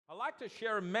like to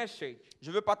share a message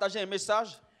Je veux partager un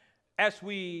message as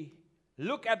we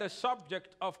look at the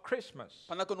subject of Christmas.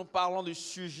 pendant que nous parlons du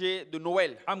sujet de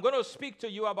Noël. I'm going to speak to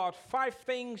you about 5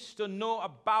 things to know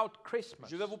about Christmas.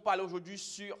 Je vais vous parler aujourd'hui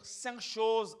sur 5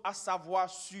 choses à savoir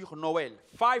sur Noël.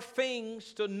 5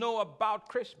 things to know about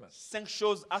Christmas. 5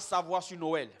 choses à savoir sur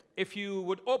Noël. If you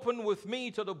would open with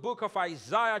me to the book of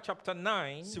Isaiah chapter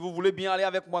 9, Si vous voulez bien aller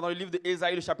avec moi dans le livre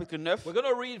d'Ésaïe, le chapitre 9, we're going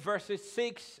to read verses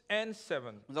 6 and 7.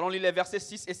 nous allons lire les versets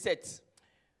 6 et 7.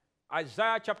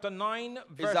 Isaiah chapter 9,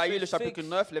 Ésaïe, le verses chapitre 6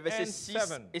 9, les versets and 6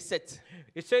 7. et 7.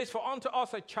 It says, For unto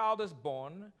us a child is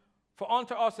born, for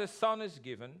unto us a son is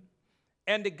given,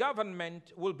 and the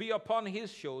government will be upon his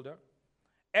shoulder,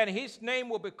 and his name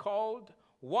will be called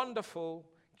Wonderful,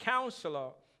 Counselor,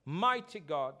 Mighty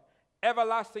God,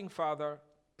 Everlasting Father,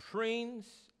 Prince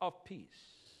of Peace.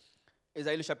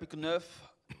 Ésaïe, le chapitre 9.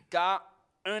 Car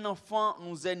un enfant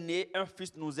nous est né, un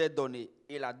fils nous est donné,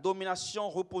 et la domination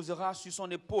reposera sur son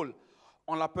épaule.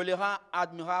 On l'appellera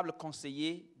admirable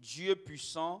conseiller, Dieu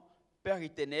puissant, Père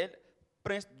éternel,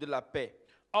 Prince de la paix.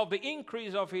 Of the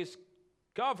increase of his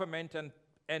government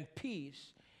and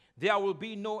peace, there will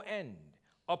be no end,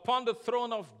 upon the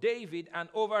throne of David and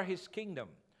over his kingdom,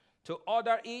 to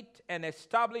order it and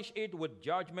establish it with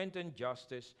judgment and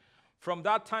justice, from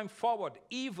that time forward,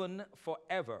 even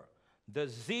forever. The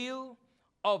zeal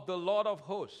of the Lord of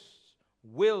hosts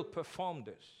will perform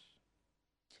this.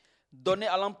 Donné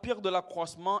à l'empire de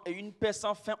l'accroissement et une paix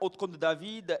sans fin au trône de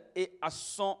David et à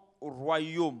son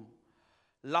royaume.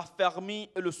 L'affermir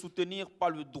et le soutenir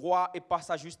par le droit et par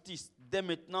sa justice, dès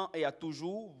maintenant et à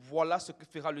toujours. Voilà ce que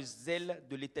fera le zèle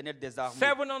de l'Éternel des armées.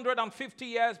 750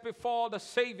 years before the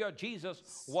Savior Jesus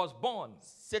was born,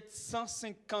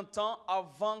 750 ans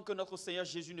avant que notre Seigneur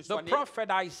Jésus ne the soit né, prophet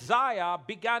Isaiah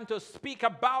began to speak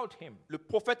about him. le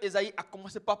prophète Ésaïe a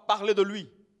commencé par parler de lui.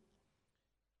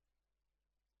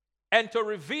 And to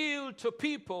reveal to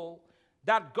people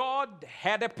that God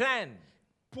had a plan.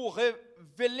 Pour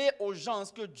révéler aux gens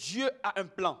que Dieu a un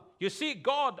plan. You see,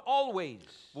 God always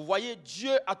Vous voyez,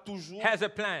 Dieu a toujours has a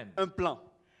plan. un plan.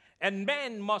 And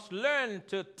men must learn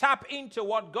to tap into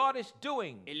what God is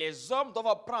doing. Et les hommes doivent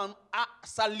apprendre à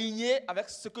s'aligner avec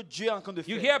ce que Dieu est en train de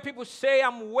You faire. hear people say,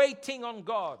 I'm waiting on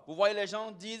God. Vous voyez, les gens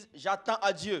disent, j'attends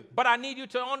à Dieu. But I need you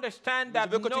to understand Je that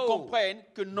veux que tu no, comprennes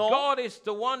que non, God is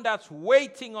the one that's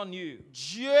waiting on you.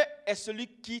 Dieu est celui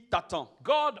qui t'attend.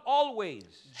 God always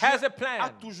has a Dieu a plan.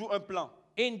 toujours un plan.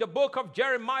 In the book of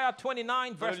Jeremiah 29,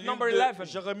 Dans verse le number livre 11, de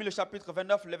Jérémie, le chapitre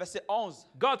 29, le verset 11,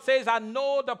 God says, I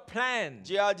know the plans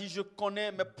Dieu a dit, je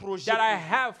connais mes projets, that I pour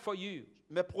vous, have for you.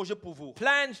 mes projets pour vous.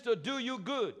 Plans to do you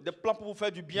good, Des plans pour vous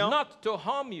faire du bien, not to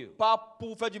harm you, pas pour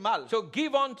vous faire du mal, to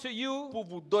give unto you pour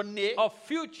vous donner a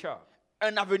future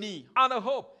un avenir and a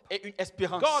hope. et une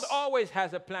espérance. God always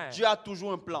has a plan. Dieu a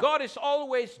toujours un plan. God is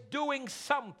always doing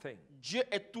something. Dieu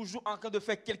est toujours en train de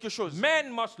faire quelque chose.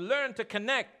 Men must learn to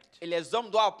connect. Et les hommes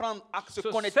doivent apprendre à se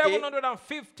So connecter.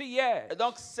 750 years Et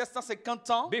donc, 750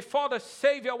 ans before the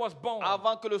Savior was born,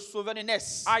 avant que le Sauveur ne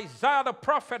naisse, Isaiah the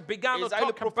prophet began to Isaïe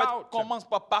le talk prophète about, commence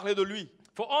par parler de lui.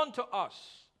 for unto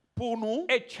us Pour nous,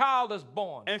 a child is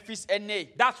born. un fils est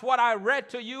né. That's what I read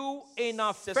to you in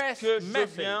our C'est first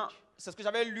message. c'est ce que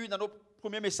j'avais lu dans nos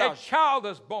premiers A messages. child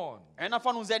is born. Un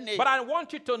enfant nous est né. But I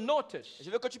want you to notice, Je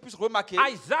veux que tu puisses remarquer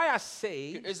Isaiah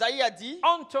says, que Isaïe a dit,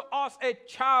 unto us a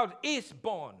child is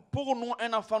born. pour nous,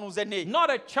 un enfant nous est né. Not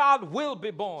a child will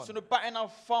be born. Ce n'est pas un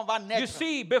enfant va You naître.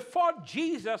 see, before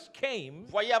Jesus came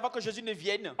Voyez, avant que Jésus ne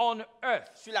vienne on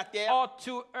earth sur la terre or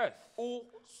to earth, ou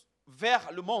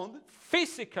vers le monde,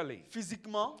 physically,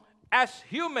 physiquement, as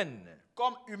human,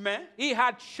 comme humain, he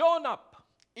had shown up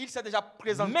il s'est déjà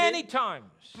présenté many times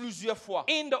plusieurs fois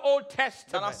in the Old dans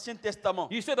Testament. l'Ancien Testament.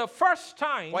 You see, the first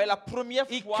time Voyez, la première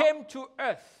he fois came to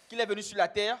earth, qu'il est venu sur la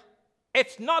terre,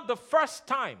 it's not the first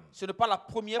time, ce n'est pas la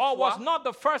première or fois, was not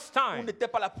the first ou time n'était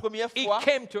pas la première he fois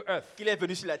came to earth. qu'il est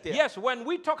venu sur la terre. Yes, when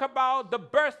we talk about the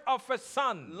birth of a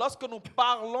son, Lorsque nous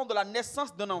parlons de la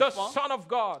naissance d'un the enfant, Son of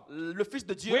God, le Fils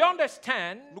de Dieu, we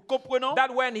understand nous comprenons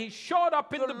that when he showed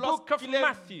up in que the book of lorsqu'il est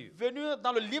Matthew, venu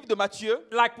dans le livre de Matthieu,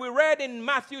 like we read in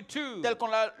Matthew 2, tel qu'on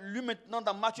l'a lu maintenant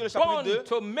dans Matthieu le chapitre born 2,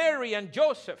 to Mary and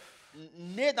Joseph.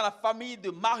 né dans la famille de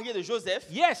Marie et de Joseph,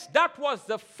 Yes, that was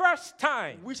the first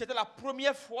time oui, c'était la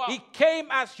première fois he came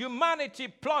as humanity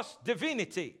plus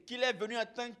divinity. qu'il est venu en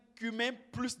tant qu'humain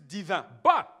plus divin.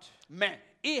 But Mais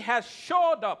he has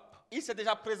showed up il s'est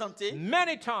déjà présenté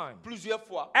many times plusieurs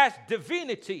fois as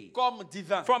divinity comme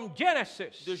divin. from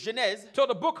Genesis De Genèse to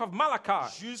the book of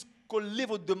Malachi. jusqu'au qu'au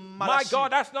livre de My Malachie.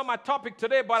 God, that's not my topic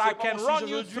today, but I C'est pas can mon run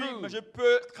sujet you aujourd'hui, through mais je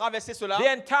peux traverser cela, the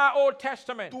entire Old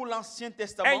Testament, tout l'Ancien and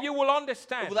Testament, you will et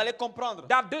understand vous allez comprendre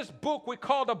that this book we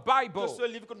call the que Bible, ce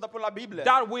livre que nous appelons la Bible,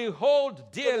 that we hold que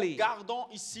nous dearly, gardons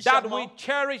ici that chèrement, we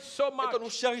cherish so et que nous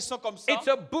much, chérissons comme ça, it's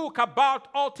a book about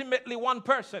ultimately one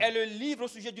person, est le livre au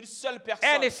sujet d'une seule and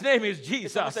personne. his name is Et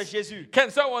son nom, c'est Jesus. Jésus. Can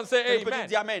someone say Quelqu'un peut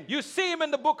dire amen? amen. You see him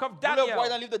in the book of Vous le voyez dans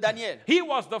Daniel. le livre de Daniel. He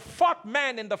was the fourth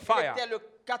man in the Il fire. était le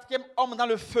quatrième homme dans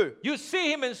le feu. You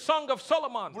see him in Song of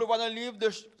Solomon. Vous le voyez dans le livre de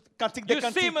Cantique des You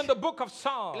see him Cantiques. in the book of Il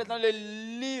Psalms. est dans le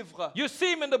livre You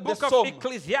see him in the des book of Psaumes.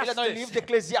 Il est dans le livre Ecclesiastes.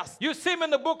 d'Ecclésiaste. You see him in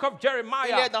the book of Il est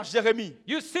Jeremiah. dans Jérémie.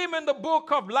 You see him in the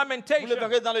book of Vous le Lamentation.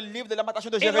 verrez dans le livre de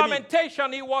Lamentation de In Jérémie.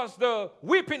 Lamentation, he was the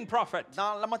weeping prophet.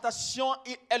 Dans Lamentation,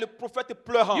 il est le prophète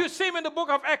pleurant. You see him in the book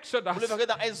of Vous le Exodus. verrez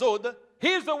dans Exode.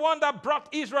 He's the one that brought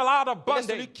Israel out of Il est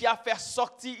celui bondage. qui a fait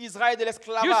sortir Israël de You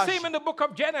l'esclavage. see him in the book of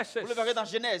Vous Genesis. le verrez dans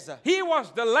Genèse. He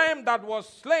was the lamb that was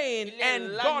slain, Il est and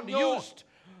God l'agneau. used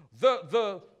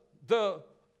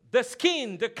the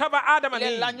skin to cover Adam and Il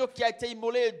est Eve. l'agneau qui a été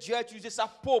immolé et Dieu a utilisé sa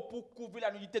peau pour couvrir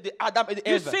la nudité de Adam et de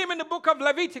You Ève. see him in the book of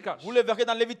Leviticus. Vous le verrez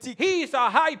dans Lévitique. He is our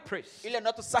high priest. Il est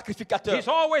notre sacrificateur. He's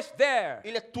always there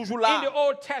Il est toujours in the là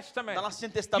Old Testament. dans l'Ancien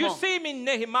You Testament. see him in Vous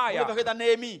le Nehemiah. verrez dans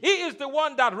Néhémie. He is the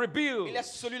one that Il rebuilds. est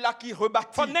celui-là qui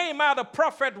rebâtit. For Nehemiah, the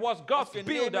prophet was Parce God's que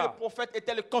Néhémie, builder. le prophète,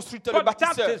 était le constructeur, le But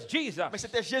that bâtisseur. is Jesus, Mais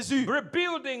c'était Jésus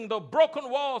rebuilding the broken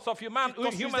walls of qui human's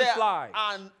construisait lives.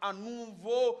 à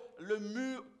nouveau le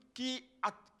mur qui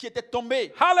était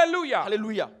tombé. Hallelujah.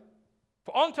 Alléluia.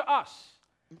 For unto us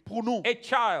Pour nous, a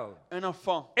child un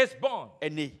enfant is born. est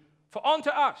né. For unto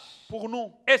us Pour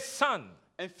nous, a son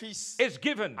un fils is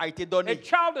given. a été A donné.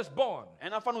 child is born,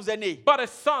 Un enfant nous est né. but a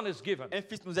son is given. Un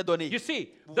fils nous est donné. You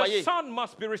see, Vous the voyez, son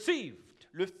must be received.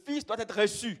 le fils doit être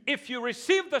reçu. If you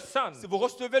receive the son, Si vous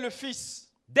recevez le fils,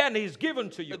 then he's given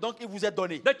to et you. donc il vous est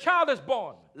donné. The child is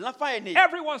born. L'enfant est né.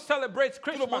 Everyone celebrates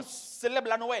Tout le monde Christmas. célèbre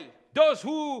la Noël. Those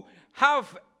who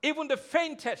have even the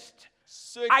faintest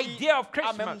Ceux qui idea of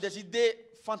ont même Christmas. des idées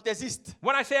fantaisistes.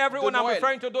 When I say de everyone, I'm Noël.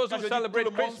 referring to those Quand who je dis tout celebrate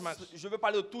le monde, Christmas. je veux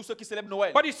parler de tous ceux qui célèbrent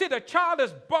Noël. But you see, the child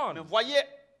is Mais born, voyez,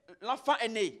 l'enfant est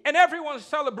né. and everyone Et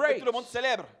celebrates. tout le monde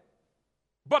célèbre.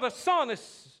 But the son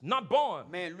is not born.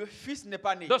 Mais le fils n'est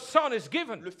pas né. The son is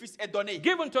given. Le fils est donné.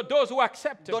 Given to those who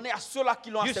accept him. Donné à ceux-là qui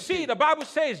l'ont You accepté. see, the Bible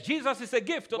says Jesus is a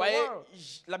gift to the Voyez, world.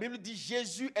 la Bible dit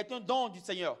Jésus est un don du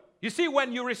Seigneur. You see,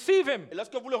 when you receive him, Et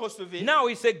lorsque vous le recevez, now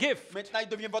he's a gift. maintenant il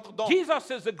devient votre don. Jesus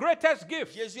is the greatest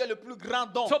gift Jésus est le plus grand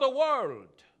don to the world.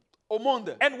 au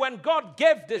monde. And when God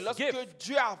gave Et this lorsque gift,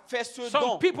 Dieu a fait ce some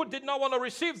don, people did not want to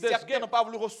receive this certains gift. n'ont pas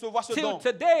voulu recevoir ce Till don.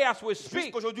 today, as we speak,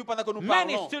 Jusqu'aujourd'hui, pendant que nous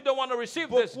many parlons, still don't want to receive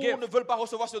this beaucoup ne gift. veulent pas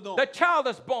recevoir ce don. The child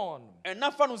is born. Un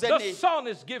enfant nous est The né. son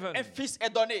is given. Un fils est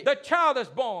donné. The child is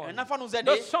born. Un enfant nous est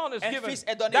The né. son is Un given. fils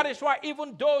est donné. That is why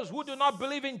even those who do not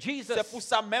believe in C'est pour Jesus,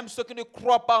 ça même ceux qui ne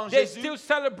croient pas en they Jésus still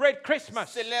celebrate Christmas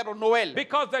célèbrent Noël.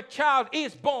 because the child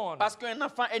is born. Parce qu'un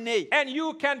enfant est né. And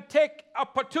you can take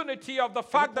opportunity of the Vous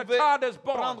fact the pouvez child is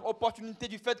born prendre opportunité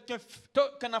du fait To-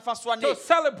 qu'un enfant soit né to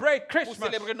celebrate pour Christmas,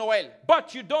 célébrer Noël.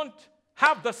 but you don't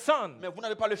have the son. Mais vous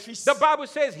n'avez pas le fils. The Bible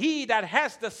says he that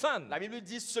has the son La Bible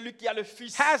dit celui qui a le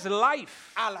fils has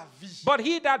life, a la vie. but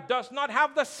he that does not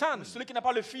have the son Celui qui n'a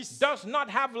pas le fils does not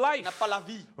have n'a life. pas la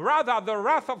vie. Rather, the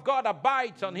wrath of God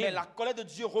abides on Mais him. la colère de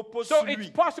Dieu repose So sur it's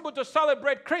lui. possible to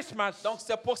celebrate Christmas, Donc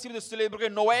c'est possible de célébrer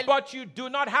Noël, but you do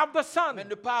not have the mais son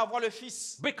ne pas avoir le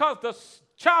fils. because the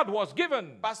child was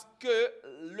given. Parce que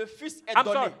le fils est I'm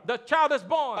donné. sorry, the child is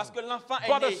born, Parce que l'enfant est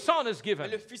but the né. son is Mais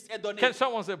given. le fils est donné. Can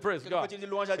someone say praise Quelqu'un God? peut dire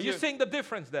louange à Are you Dieu. seeing the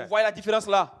difference Vous there? voyez la différence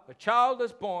là? The child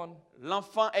is born,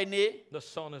 L'enfant est né, the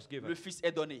son is le given. fils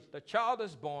est donné. The child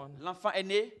is born, L'enfant est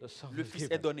né, the son le is fils est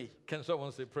given. donné. Can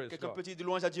someone say praise Quelqu'un God? peut dire de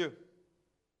louange à Dieu.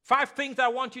 5 things I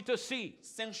want you to see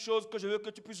 5 choses que je veux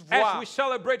que tu puisses as voir we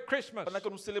celebrate Christmas. pendant que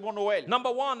nous célébrons Noël. Number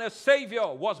 1, a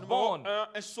Savior was Numéro born. 1,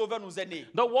 un sauveur nous est né.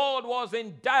 The world was in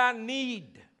dire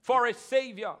need for a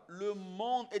Savior. Le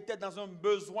monde était dans un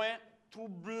besoin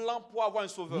troublant pour avoir un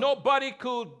sauveur. Nobody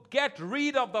could get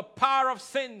rid of the power of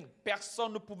sin,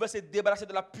 Personne ne pouvait se débarrasser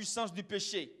de la puissance du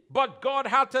péché. but God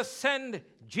had to send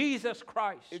Jesus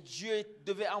Christ. Et Dieu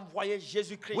devait envoyer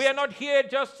Jésus-Christ. We are not here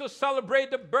just to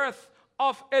celebrate the birth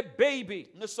of a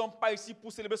baby. Nous ne sommes pas ici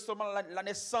pour célébrer seulement la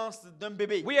naissance d'un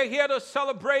bébé. We are here to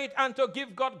celebrate and to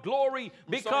give God glory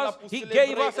Nous sommes là because pour He célébrer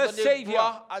gave us et a donner Savior.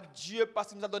 gloire à Dieu parce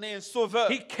qu'il nous a donné un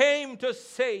sauveur. He came to Il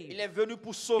save. est venu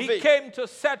pour He sauver. came to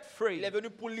set free. Il est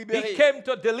venu pour He libérer. came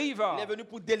to Il est deliver. venu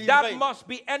pour That délivrer. must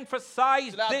be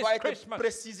emphasized Cela this doit être Christmas.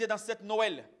 précisé dans cette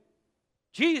Noël.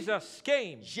 Jesus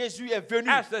came Jésus est venu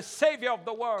as the Savior of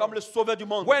the comme le world. sauveur du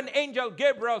monde. When Angel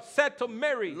Gabriel said to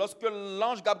Mary, Lorsque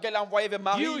l'ange Gabriel a envoyé vers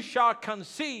you Marie, shall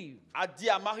conceive a dit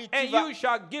à Marie, tu and vas you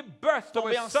shall give birth to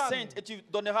tomber a son, enceinte et tu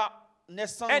donneras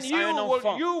naissance and à un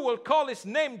enfant. you will call his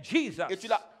name Jesus, Et tu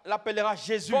l'appelleras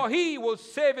Jésus, for he will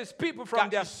save his people car from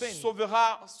their il sins.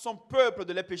 sauvera son peuple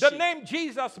de leurs The péchés. name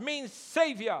Jesus means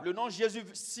Savior. Le nom Jésus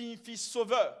signifie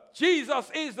sauveur. Jesus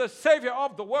is the Savior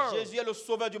of the world. Jésus est le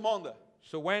sauveur du monde.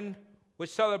 So when we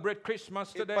celebrate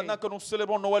Christmas Et today pendant que nous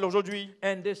célébrons Noël aujourd'hui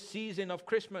and this season of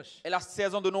Christmas, et la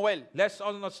saison de Noël, let's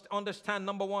understand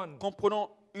number one, comprenons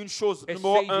une chose. a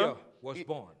Numéro Savior un, was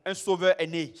born. un sauveur est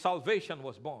né. Salvation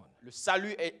was born. Le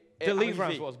salut est Deliverance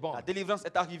arrivé. was born. La délivrance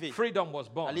est arrivée. Freedom was La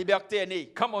born. liberté est née.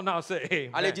 Come on now, say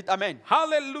amen. Allez, dites Amen.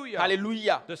 Hallelujah.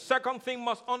 Alléluia. The second thing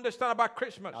must understand about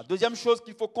Christmas. La deuxième chose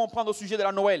qu'il faut comprendre au sujet de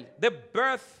la Noël, The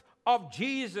birth of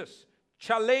Jesus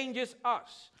challenges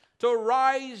us to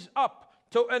rise up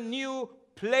to a new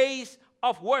place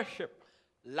of worship.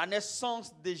 la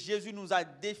naissance de Jésus nous a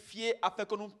défiés afin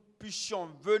que nous puissions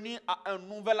venir à un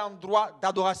nouvel endroit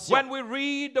d'adoration. When we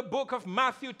read the book of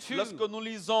Matthew 2, Lorsque nous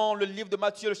lisons le livre de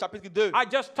Matthieu, le chapitre 2, I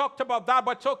just talked about that,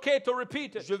 but it's okay to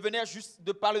repeat it. je venais juste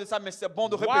de parler de ça, mais c'est bon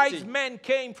de Wise répéter. men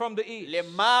came from the east. Les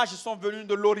mages sont venus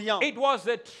de l'Orient. It was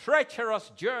a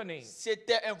treacherous journey.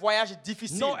 C'était un voyage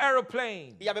difficile. No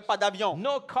aeroplane, Il n'y avait pas d'avion. no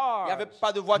Il n'y car, avait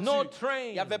pas de voiture. no Il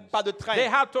train. n'y avait pas de train. They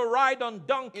had to ride on Ils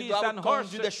donkeys doivent and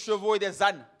conduire des horses. chevaux et des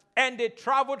ânes. And they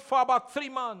traveled for about 3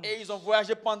 months. Et ils ont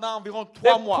voyagé pendant environ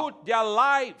They 3 mois. put their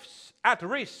lives at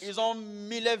risk. Ils ont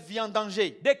mis leur vie en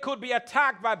danger. They could be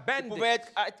attacked by Ils pouvaient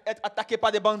bandits. être attaqués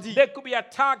par des bandits. They could be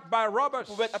attacked by robbers.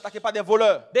 Ils pouvaient être attaqués par des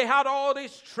voleurs. They had all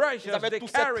these Ils treasures avaient they tous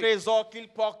ces carried. trésors qu'ils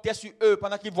portaient sur eux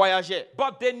pendant qu'ils voyageaient.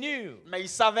 But they knew, Mais ils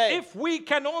savaient, if we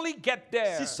can only get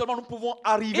there, si seulement nous pouvons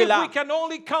arriver if là, we can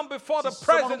only come before the si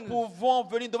seulement nous presence, pouvons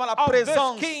venir devant la of this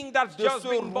présence king that's de just ce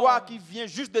been roi born. qui vient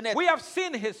juste de naître. we have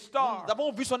seen his star. Nous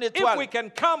avons vu son If étoile. we can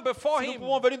come before Si nous him,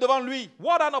 pouvons venir devant lui,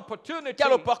 what an opportunity,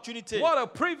 quelle opportunité, what a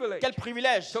privilege quel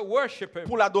privilège to worship him.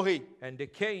 pour l'adorer. And they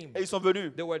came, Et ils sont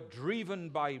venus. they were driven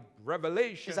by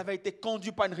revelation. Ils avaient été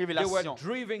conduits par une They were révélation.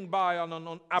 driven by an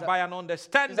Ils avaient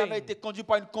understanding. été conduits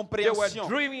par une They were compréhension.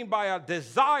 driven by a Ils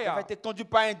desire avaient été conduits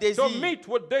par un to désir meet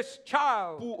with this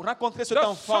child, pour rencontrer cet the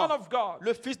enfant, Son of God.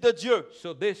 le Fils de Dieu.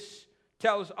 So this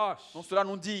tells us Donc cela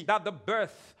nous dit that the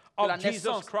birth que la of Jesus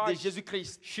naissance de Christ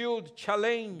Jésus-Christ should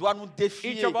challenge doit nous each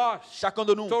défier, of us chacun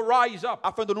de nous, to rise up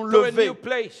afin de nous to a lever new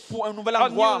place, pour un nouvel a new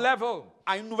endroit, level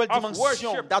à une nouvelle of dimension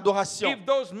worship. d'adoration. If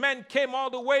those men came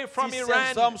all the way from Si ces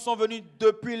Iran hommes sont venus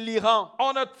depuis l'Iran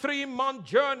on a 3-month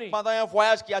journey, pendant un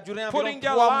voyage qui a duré environ Putting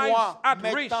their 3 lives mois, at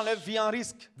mettant risk. leur vie en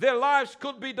risque, their lives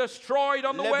could be destroyed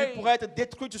on the les vies way, pourraient être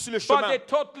détruites sur le but chemin. they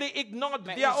totally ignored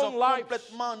Mais ils their ont own lives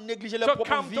complètement négligé to leur propre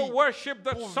come vie to worship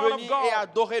the pour Son of venir et God.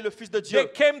 adorer le Fils de They Dieu.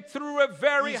 came through a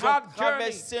very Ils ont hard journey.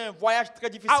 traversé un voyage très I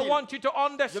difficile. want you to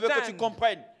Je veux que tu understand.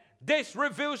 comprennes. This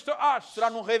reveals to us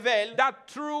Cela nous révèle that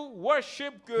true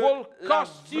worship que will la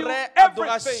cost you vraie everything.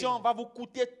 adoration va vous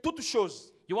coûter toute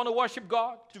chose. You want to worship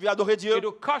God? Tu veux adorer Dieu, It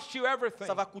will cost you everything.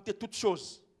 ça va coûter toute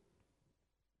chose.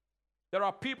 There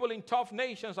are people in tough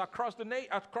nations across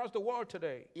the world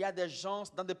today Il y a des gens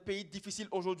dans des pays difficiles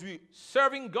aujourd'hui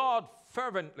serving God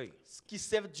fervently qui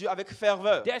servent Dieu avec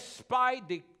ferveur, despite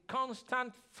the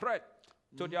constant threat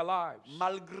to their lives.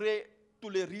 malgré tous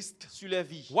les risques sur leur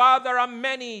vie. While there are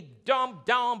many dumbed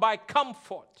down by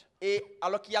comfort. Et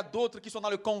alors qu'il y a d'autres qui sont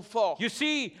dans le confort. You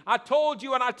see, I told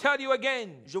you and I'll tell you again.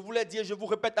 Je vous l'ai dit et je vous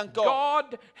répète encore.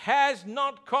 God has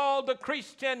not called the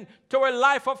Christian to a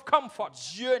life of comfort.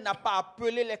 Dieu n'a pas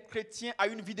appelé les chrétiens à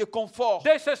une vie de confort.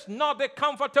 This is not the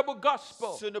comfortable gospel.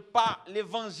 Ce n'est pas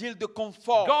l'évangile de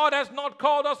confort. God has not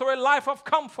called us to a life of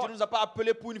Dieu comfort. ne nous a pas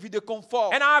appelés pour une vie de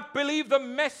confort. And I believe the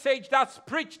message that's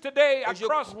preached today Et je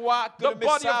across crois que the le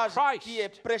body of message qui Christ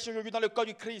est prêché aujourd'hui dans le corps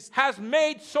du Christ has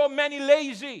made so many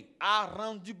lazy. a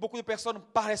rendu beaucoup de personnes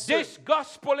paresseuses. This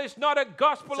gospel is not a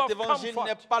gospel Cet of évangile comfort.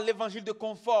 n'est pas l'évangile de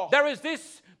confort. There is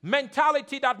this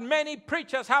mentality that many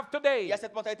preachers have Il today. y a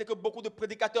cette mentalité que beaucoup de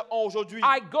prédicateurs ont aujourd'hui.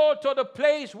 I go to the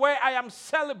place where I am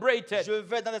celebrated. Je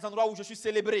vais dans des endroits où je suis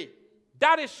célébré.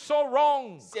 That is so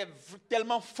wrong. C'est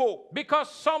tellement faux. Because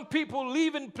some people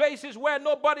live in places where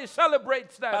nobody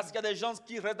celebrates them. Parce qu'il y a des gens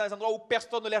qui restent dans des endroits où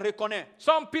personne ne les reconnaît.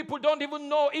 Some people don't even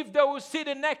know if they will see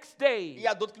the next Il y day.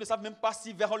 a d'autres qui ne savent même pas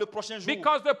s'ils verront le prochain jour.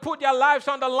 Because they put their lives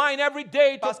on the line every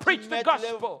day to Parce preach qu'ils the mettent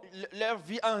gospel. leur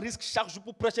vie en risque chaque jour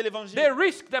pour prêcher l'évangile. They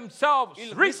risk themselves,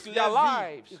 Ils risk risquent their leur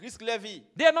vie. lives. Ils risquent leur vie.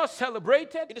 They are not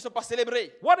celebrated. Ils ne sont pas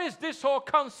célébrés. What is this whole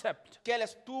concept? Quelle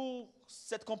est toute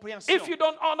cette compréhension? If you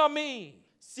don't honor me,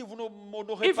 Si vous ne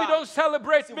m'honorez if you pas, don't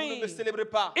celebrate si vous ne me, me célébrez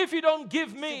pas, if you don't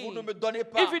give si me, vous ne me donnez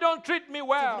pas, if you don't treat me si vous ne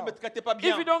well, me traitez pas if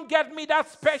bien, you don't get me that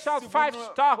special si vous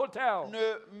 5-star hotel,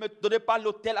 ne me donnez pas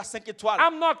l'hôtel à 5 étoiles,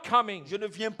 I'm not coming. je ne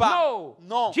viens pas. No.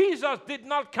 Non. Jesus did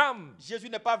not come Jésus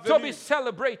n'est pas to be venu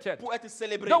celebrated. pour être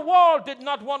célébré. The world did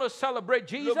not want to celebrate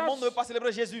Le Jesus. monde ne veut pas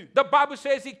célébrer Jésus. The Bible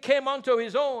says he came unto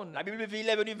his own. La Bible dit il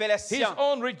est venu vers les His siens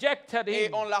own rejected et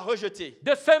him. on l'a rejeté.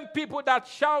 The same people that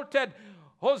shouted,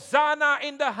 Hosanna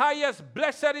in the highest,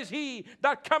 blessed is he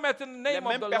that cometh in the Les name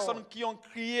of mêmes the personnes Lord. qui ont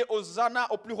crié Hosanna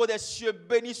au plus haut des cieux,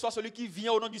 béni soit celui qui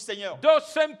vient au nom du Seigneur. Those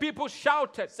same people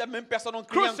shouted, Ces mêmes personnes ont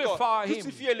crié encore, crucify him,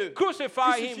 crucifiez-le.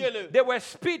 crucify Crucifiez-le. him. They were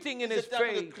spitting in Ils his étaient en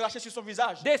train de face. cracher sur son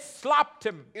visage. They slapped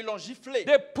him. Ils l'ont giflé.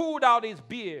 They pulled out his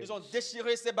beard. Ils ont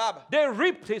déchiré ses barbes. They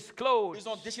ripped his clothes. Ils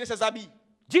ont déchiré ses habits.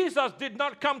 Jesus did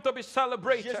not come to be Jésus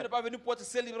celebrated. n'est pas venu pour être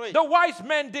célébré. The wise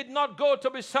men did not go to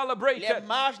be Les celebrated.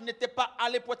 mages n'étaient pas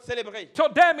allés pour être célébrés. To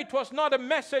them, it was not a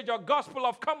message or gospel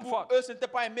of Pour comfort. eux, ce n'était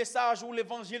pas un message ou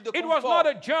l'évangile de It was confort. not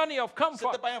a journey of Ce n'était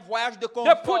comfort. pas un voyage de They put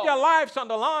their confort. lives on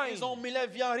the line. Ils ont mis leur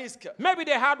vie en risque. Maybe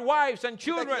they had wives and Peut-être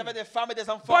qu'ils children, avaient des femmes et des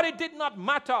enfants. but it did not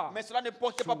matter. Mais cela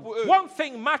n'importait pas pour eux. One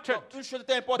thing mattered: Une chose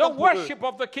était the importante pour eux. worship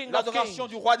of the King of L'adoration Kings,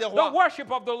 du roi des the rois.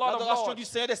 worship of the Lord of L'adoration du Lords.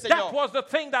 Seigneur des seigneurs. That was the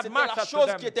thing that C'était la mattered to chose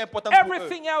them. qui était importante pour eux.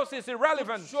 Everything else is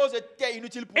irrelevant Toute chose était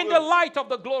inutile pour in the eux. light of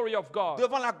the glory of God.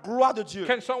 Devant la gloire de Dieu.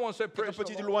 Can someone say Un praise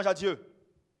petit the Lord? louange à Dieu.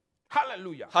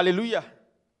 Hallelujah. Alléluia.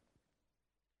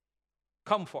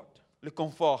 Comfort. Le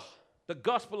confort. The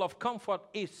gospel of comfort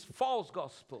is false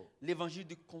gospel. L'évangile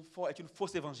du confort est une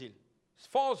fausse évangile. It's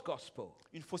false gospel.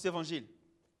 Une fausse évangile.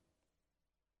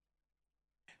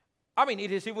 I mean,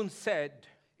 it is even said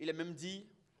Il est même dit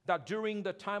that during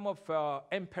the time of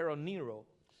Emperor Nero,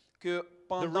 que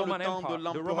pendant Roman le temps Empire, de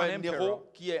the Roman l'empereur Emperor, Néro,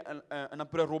 qui est un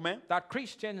empereur romain, that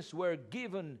Christians were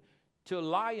given to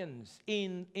lions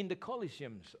in the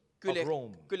Colosseums of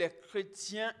Rome. que les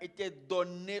chrétiens étaient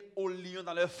donnés aux lions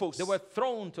dans leurs fosses. They were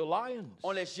thrown to lions,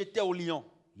 On les jetait aux lions,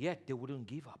 yet they wouldn't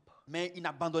give up. mais ils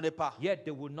n'abandonnaient pas. Yet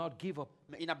they would not give up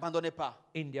Mais ils n'abandonnaient pas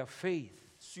in their faith.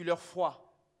 sur leur foi.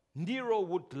 Nero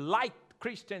would light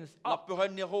Christians up L'empereur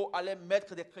Néro allait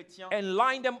mettre des chrétiens and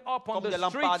line them up on comme the des streets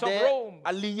of lampadaires Rome.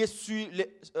 alignés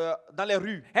dans les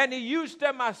rues. And he used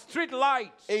them as street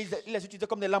lights Et il les utilisait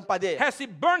comme des lampadaires. as he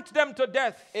burnt them to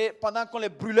death. Et pendant qu'on les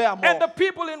brûlait à And mort, the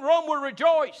people in Rome would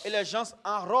rejoice et les gens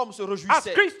en Rome se as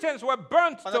réjouissaient. Christians were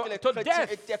burnt Pendant que les to chrétiens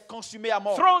death, étaient consumés à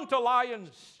mort, thrown to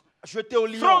lions, jetés aux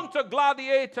thrown lions, to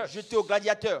gladiators. jetés aux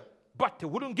gladiateurs. But they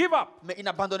wouldn't give up. Mais ils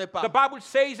n'abandonnaient pas. The Bible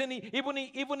says, even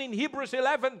in Hebrews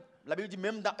 11, La Bible dit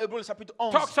même dans Hébreux chapitre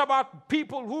 11, talks about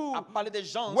people who à parler des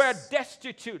gens were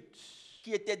destitute.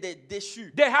 qui étaient des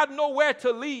déchus. They had nowhere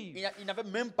to live. Ils n'avaient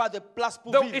même pas de place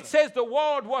pour Though vivre. it says the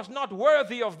world was not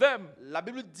worthy of them. La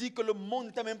Bible dit que le monde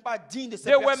n'était même pas digne de ces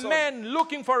There were personnes. men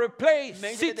looking for a place,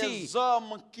 Mais il y était city, des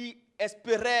hommes qui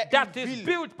espéraient that une is ville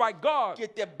built by God, qui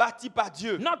était bâtie par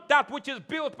Dieu. not that which is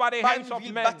built by the Pas hands une of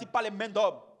ville men. bâtie par les mains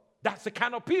d'hommes. That's the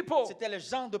kind of people C'était le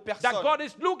genre de that personnes God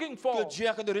is looking for que Dieu est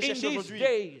en train de in rechercher these aujourd'hui,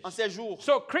 days. en ces jours.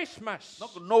 So Christmas,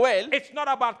 Donc Noël, it's not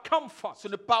about comfort. ce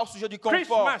n'est pas au sujet du confort.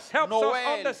 Christmas helps us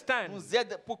Noël understand nous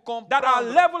aide pour that our comprendre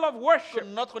level of que worship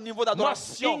notre niveau must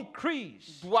d'adoration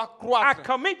increase. doit Our croître,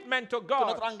 commitment to que God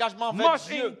notre engagement envers must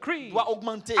Dieu increase. doit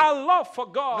augmenter. Our love for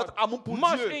God Notre amour pour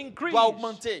must Dieu increase. doit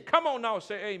augmenter. Come on now,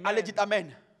 say amen. Allez, dites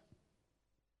Amen.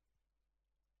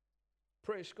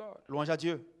 Praise God. Louange à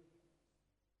Dieu.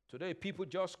 Today, people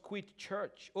just quit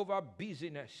church over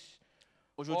busyness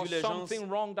or Aujourd'hui, something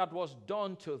wrong that was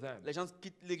done to them. les gens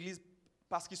quittent l'église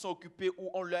parce qu'ils sont occupés ou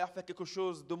on leur fait quelque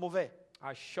chose de mauvais.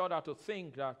 I shudder to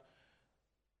think that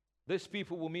these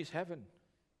people will miss heaven.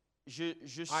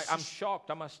 I'm shocked,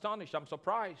 I'm astonished, I'm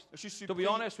surprised. je suis To be surpris.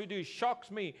 honest with you, it shocks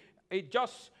me.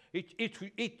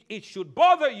 It should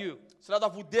bother you Cela doit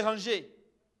vous déranger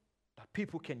that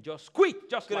people can just quit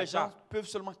just que les like gens that. peuvent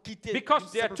seulement quitter Because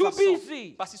d'une they are simple too façon,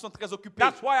 busy. parce qu'ils sont très occupés.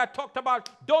 That's why I talked about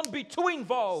don't be too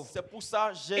involved C'est pour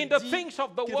ça que j'ai in the dit things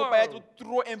of the qu'il ne faut pas world. être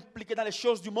trop impliqué dans les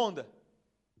choses du monde.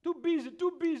 Too busy,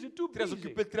 too busy, too Très busy.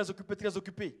 occupé, très occupé, très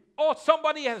occupé. Or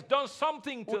somebody has done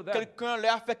something Ou to them. quelqu'un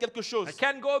leur a fait quelque chose. I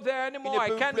can't go there Il anymore. ne I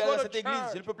peut can't plus aller go à to cette église. Il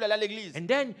ne church. peut plus aller à l'église. And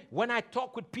then when I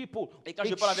talk with people, Et quand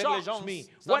je it parle avec les shocks gens, me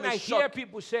ça when me I hear choque.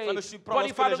 people say, Ça me surprend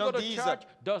but if I lorsque les don't go gens to disent, church,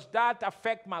 does that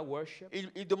affect my worship?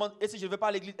 Il demande, et si je ne vais pas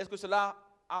à l'église, est-ce que cela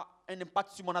a un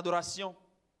impact sur mon adoration?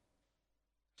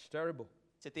 It's terrible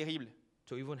C'est terrible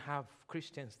to even have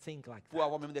Christians think like pour that.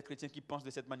 avoir même des chrétiens qui pensent de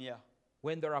cette manière.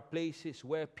 When there are places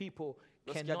where people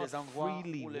Lorsqu'il y a cannot des endroits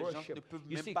freely où les gens worship. ne peuvent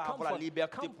You même see, pas avoir la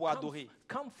liberté pour adorer.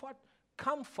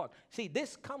 comfort. See,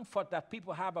 this comfort that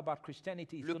people have about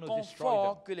Christianity is Le going to destroy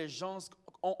confort them. que les gens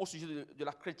ont au sujet de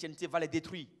la chrétienté va les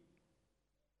détruire.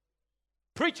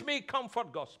 Preach me comfort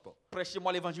gospel.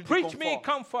 Prêchez-moi l'évangile du Preach me confort.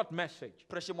 comfort message.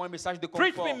 Prêchez-moi un message de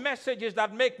Preach confort. me messages that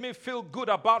make me feel good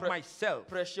about myself.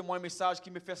 Prêchez-moi un message qui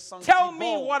me fait sentir Tell me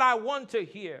bon. what I want to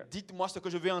hear. Dites-moi ce que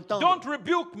je veux entendre. Don't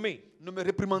rebuke me. Ne me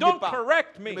réprimandez Don't pas.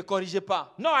 correct Ne me. me corrigez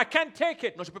pas. No, I can't take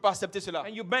it. Non, je ne peux pas accepter cela. And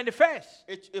you manifest.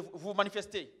 Et vous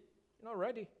manifestez. You're not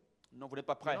ready. Non, vous n'êtes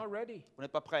pas prêt. You're not ready. Vous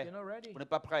n'êtes pas prêt. You're not ready. Vous n'êtes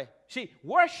pas prêt. See,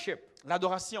 worship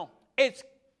L'adoration, is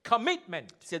commitment.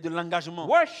 c'est de l'engagement.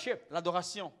 Worship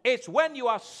L'adoration, is when you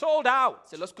are sold out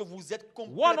c'est lorsque vous êtes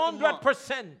complètement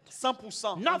 100%.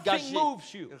 100% Nothing engagé.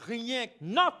 moves you. Rien,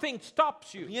 Nothing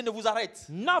stops you. rien ne vous arrête.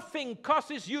 Nothing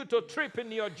causes you to trip in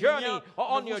your journey Rien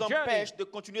or on ne your vous journey. empêche de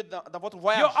continuer dans votre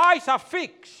voyage. Your eyes are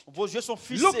fixed, Vos yeux sont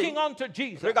fixés, looking unto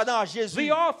Jesus, regardant à Jésus,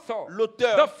 the author,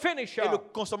 l'auteur the finisher et le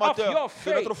of consommateur your de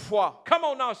faith. notre foi. Come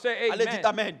on now, say Allez, dites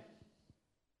amen. Amen.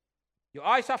 Your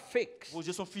eyes are fixed. Vos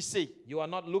yeux sont fixés. You are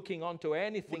not looking unto Vous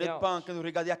anything n'êtes pas en else, train de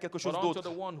regarder à quelque but chose unto d'autre,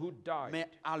 the one who died mais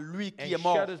à lui qui and est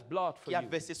mort, shed his blood for qui a you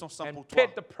versé son sang pour and toi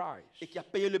paid the price. et qui a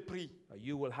payé le prix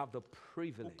You will have the pour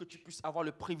privilege que tu puisses avoir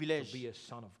le to privilège be a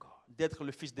son of God d'être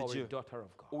le fils de or a Dieu daughter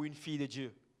of God. ou une fille de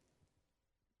Dieu.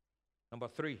 Number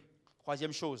 3,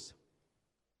 Troisième chose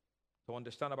to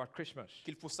understand about Christmas,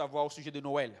 qu'il faut savoir au sujet de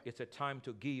Noël, it's a time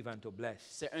to give and to bless.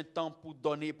 c'est un temps pour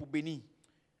donner, pour bénir.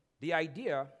 The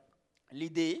idea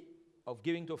L'idée of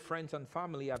giving to friends and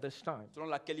family at this time, selon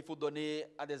laquelle il faut donner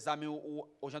à des amis ou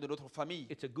aux gens de notre famille,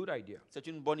 it's a good idea. c'est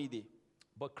une bonne idée.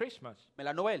 But Christmas, Mais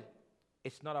la Noël,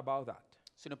 it's not about that.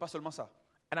 ce n'est pas seulement ça.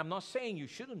 And I'm not saying you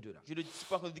shouldn't do that. Je ne suis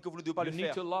pas en train de dire que vous ne devez pas You le need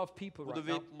faire. to love people Vous right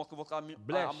devez now. montrer votre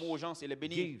Bless, amour aux gens et les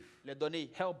bénir, give, les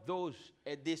donner, help those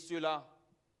aider ceux-là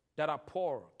that are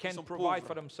poor, can't sont provide pauvres,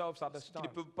 for themselves at this qui ne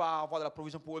time. peuvent pas avoir de la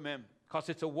provision pour eux-mêmes. Because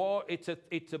it's a war, it's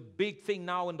a big thing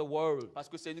now in the world. Parce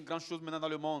que c'est une grande chose maintenant dans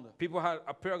le monde. People are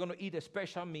going to eat a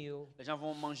special meal, Les gens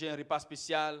vont manger un repas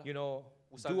spécial you know,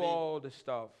 Vous do savez, all the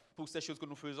stuff. pour ces choses que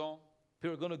nous faisons.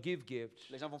 People are going to give gifts.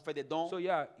 Les gens vont faire des dons. So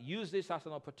yeah, use this as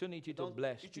an opportunity to Donc,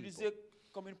 bless people. utilisez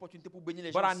comme une opportunité pour bénir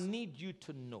les But I gens. need you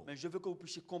to know Mais je veux que vous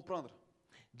puissiez comprendre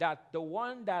that the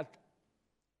one that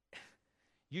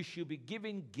you should be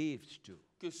giving gifts to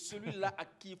que celui-là à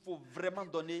qui il faut vraiment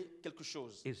donner quelque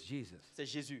chose, is Jesus. c'est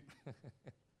Jésus.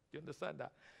 You understand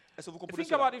that? Est-ce que vous comprenez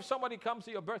Think about cela? if somebody comes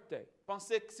to your birthday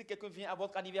Pensez que si quelqu'un vient à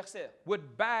votre anniversaire with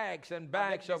bags and avec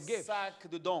bags of des gifts, sacs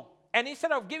de dons, and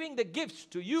instead of giving the gifts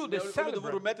to you, mais the au lieu de vous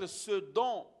celebrant, remettre ce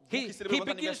don, vous he qui célébrez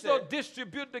votre begins to anniversaire,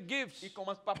 distribute the gifts il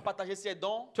commence par partager ses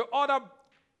dons to other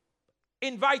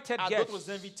invited à d'autres guests.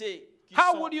 invités qui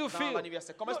How sont would you dans feel?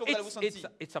 l'anniversaire. Comment est-ce No, que vous allez vous sentir?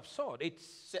 it's absurd.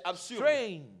 It's C'est absurde.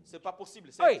 strange. C'est pas possible.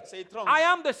 Hey, C'est étrange. I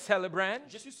am the celebrant.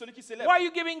 Je suis celui qui Why célèbre. are you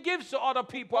giving gifts to other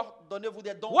people? Pourquoi donnez-vous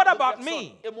des dons What à d'autres about personnes?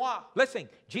 me? Et moi, Listen,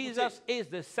 Jesus Écoutez. is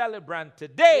the celebrant Jésus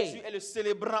today. est le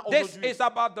célébrant This aujourd'hui. is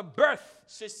about the birth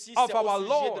Ceci, of c'est our au sujet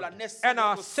Lord de la naissance and de our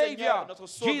notre Seigneur, Savior, notre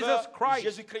Jesus Sauveur, Christ.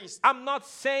 Jésus-Christ. I'm not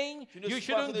saying Je ne you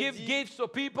suis pas en shouldn't train de give dire gifts to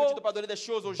que tu ne people, dois pas donner des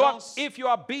choses aux gens, but if you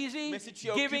are busy mais si tu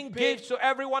es giving occupé, gifts to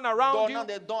everyone around you, donnant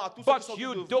des dons à tous ceux qui but sont you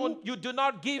autour de vous, you do not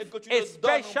et give que tu a ne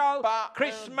donnes special pas un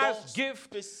Christmas don gift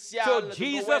spécial to de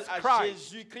Jesus Noël à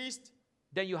Christ, Jésus-Christ,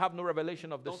 then you have no revelation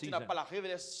of the donc tu n'as season. pas la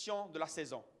révélation de la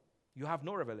saison. You have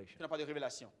no revelation. Tu n'as pas de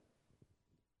révélation.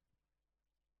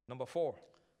 Number 4,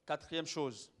 Quatrième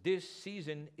chose, this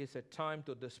season is a time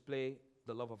to display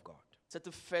the love of God. cette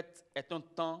fête est un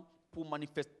temps pour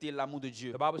manifester l'amour de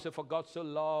Dieu. The Bible says, for God so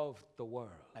loved the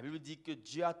world, La Bible dit que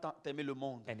Dieu a tant aimé le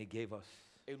monde and He gave us.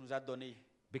 et nous a donné.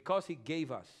 Because He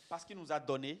gave us, Parce qu'il nous a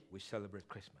donné, we celebrate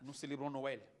Christmas. nous célébrons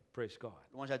Noël. Praise God.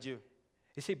 Louange à Dieu.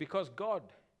 You see, because God,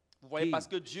 Vous voyez, Give. parce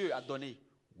que Dieu a donné,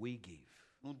 we give.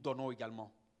 nous donnons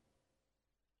également.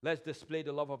 Let's display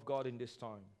the love of God in this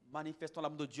time. Manifestons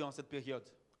l'amour de Dieu en cette période.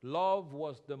 Love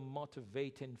was the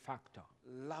motivating factor,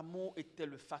 L'amour était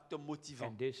le facteur motivant.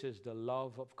 and this is the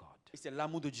love of God. Et c'est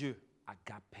l'amour de Dieu,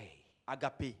 Agape.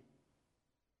 agapé.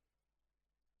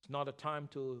 It's not a time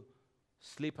to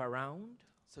sleep around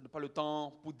Ce n'est pas le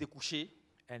temps pour découcher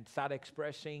and start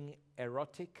expressing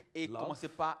erotic et love. commencer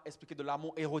par expliquer de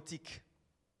l'amour érotique.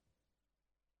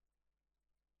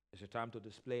 It's a time to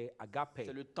display agape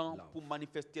C'est le temps love. pour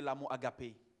manifester l'amour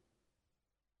agapé.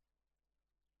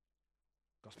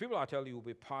 Because people, I tell you, will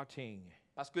be partying.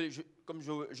 Parce que, comme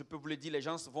je peux vous le dire, les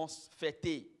gens vont se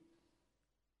fêter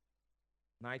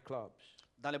Nightclubs.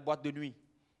 dans les boîtes de nuit.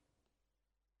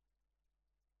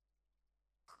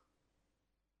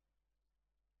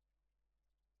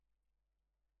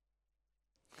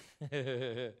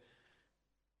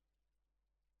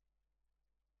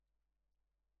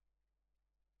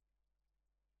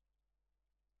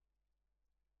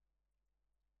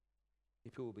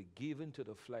 People will be given to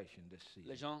the flesh in this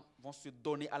Les season. gens vont se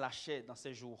donner à la chair dans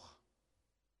ces jours.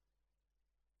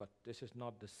 But this is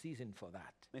not the season for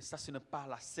that. Mais ça, ce n'est pas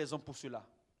la saison pour cela.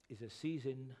 It's a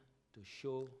season to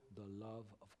show the love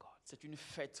of God. C'est une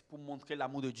fête pour montrer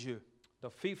l'amour de Dieu. The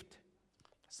fifth,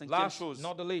 Cinquième last, chose,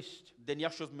 not the least.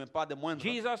 dernière chose, mais pas des moindres.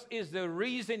 Jesus is the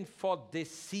reason for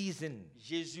this season.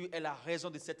 Jésus est la raison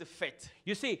de cette fête.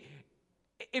 You see,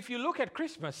 if you look at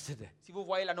Christmas today, Si vous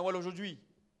voyez la Noël aujourd'hui,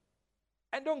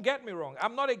 and don't get me wrong,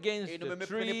 I'm not against et ne me the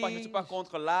méprenez pas, je ne trees suis pas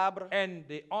contre l'arbre, and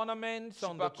the ornaments je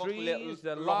ne on suis the pas contre trees,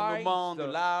 the l'ornement lights, de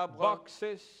the l'arbre,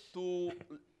 boxes,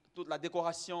 toute la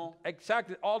décoration,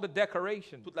 exactly all the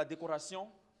decorations. toute la décoration.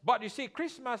 But you see,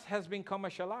 Christmas has been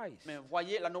commercialized. Mais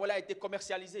voyez, la Noël a été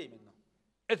commercialisée maintenant.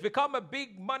 It's become a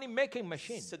big money-making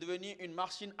machine. C'est devenu une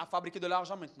machine à fabriquer de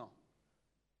l'argent maintenant.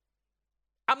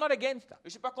 I'm not against that, Je ne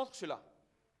suis pas contre cela,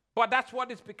 but that's what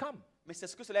it's become. mais c'est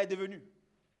ce que cela est devenu.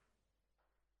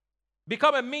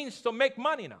 Become a means to make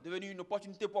money now. Devenu une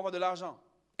opportunité pour avoir de l'argent.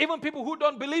 Even people who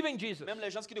don't believe in Jesus. Même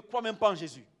les gens qui ne croient même pas en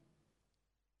Jésus.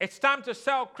 It's time to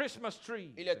sell Christmas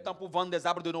trees, Il est temps pour vendre des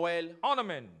arbres de Noël,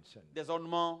 ornaments, and des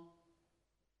ornements,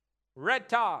 red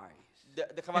ties,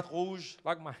 des cravates rouges.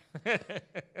 like my.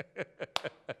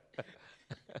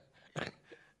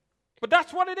 But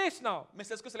that's what it is now. Mais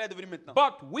c'est ce que cela est devenu maintenant.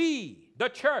 But we, the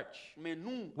church, Mais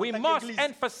nous, we en tant must qu'Église,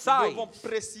 emphasize nous devons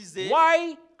préciser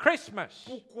why Christmas.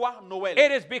 pourquoi Noël.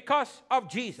 It is because of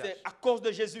Jesus. C'est à cause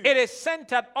de Jésus. It is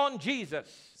centered on Jesus.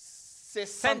 C'est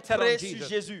Centered on centré sur Jesus.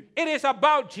 Jésus. It is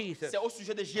about Jesus. C'est au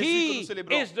sujet de Jésus que He nous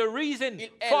célébrons. is the reason Il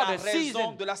est for la the raison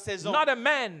season, de la saison. not a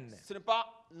man, Ce n'est pas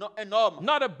un homme.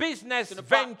 not a business Ce n'est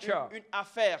pas venture, une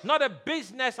affaire. not a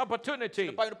business Ce opportunity.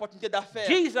 n'est pas une opportunité d'affaires.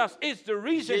 Jesus is the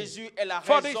reason Jésus est la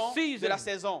for this raison de season. la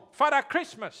saison. Father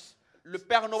Christmas, Le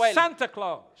Père Noël. Santa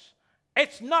Claus.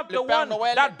 It's not the Le Père one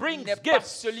Noël that brings n'est pas gifts.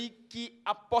 celui qui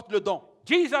apporte le don.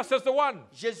 Jesus is the one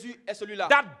Jésus est celui-là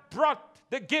that brought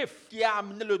the gift, qui a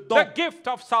amené le don. the gift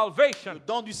of Le salvation,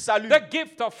 don du salut. the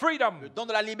gift of freedom, Le don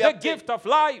de la the liberté. gift of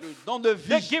life, Le don de the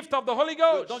vie. gift of the Holy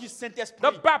Le don Ghost, du Saint-Esprit.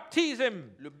 the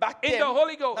baptism Le in baptême the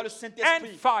Holy dans le Ghost, Saint-Esprit.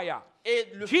 and fire. Et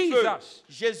le Jesus feu.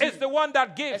 Jésus is the one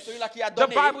that gives. celui-là qui a The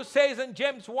donné. Bible says in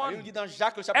James Il 1, dit dans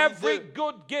Jacques le chapitre every 2.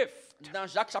 good gift Dans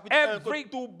Jacques chapitre 1, every que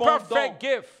tout bon perfect don,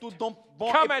 gift tout don bon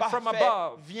et cometh from parfait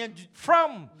above, vient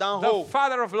from d'en the haut,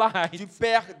 Father of du lights,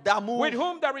 Père d'amour, with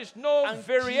whom there is no en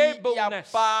qui il n'y a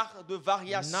variableness, pas de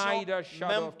variation, neither shadow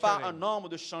même of pas turning. un nombre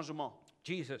de changements.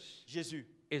 Jesus Jésus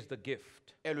is the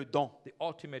gift, est le don, the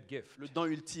ultimate gift. le don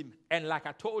ultime. And like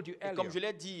I told you Et comme je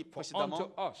earlier, l'ai dit for précédemment, unto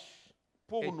us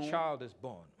pour a nous, child is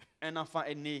born, un enfant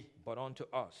est né, but unto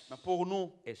us mais pour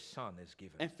nous, a son is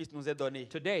given. un fils nous est donné.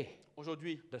 Today,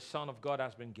 Aujourd'hui, the Son of God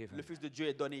has been le given. Fils de Dieu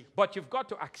est donné. But you've got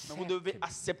to Mais accept vous devez him.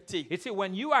 accepter. You see,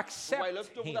 when you Vous voyez, accept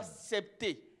lorsque vous him,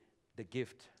 acceptez, the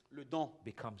gift le don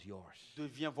becomes yours.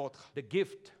 devient vôtre. The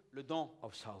gift Le don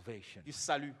of salvation du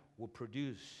salut will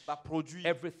produce va produire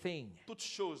everything toutes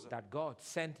choses that God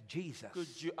sent Jesus que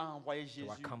Dieu a envoyé to Jésus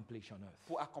accomplish on earth.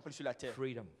 pour accomplir sur la terre.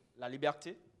 Freedom, La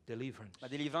liberté, deliverance, la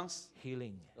délivrance,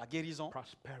 healing, la guérison,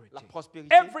 prosperity. la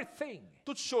prospérité. Everything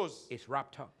Toutes choses is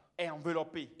wrapped up est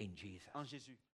enveloppée in Jesus. en Jésus.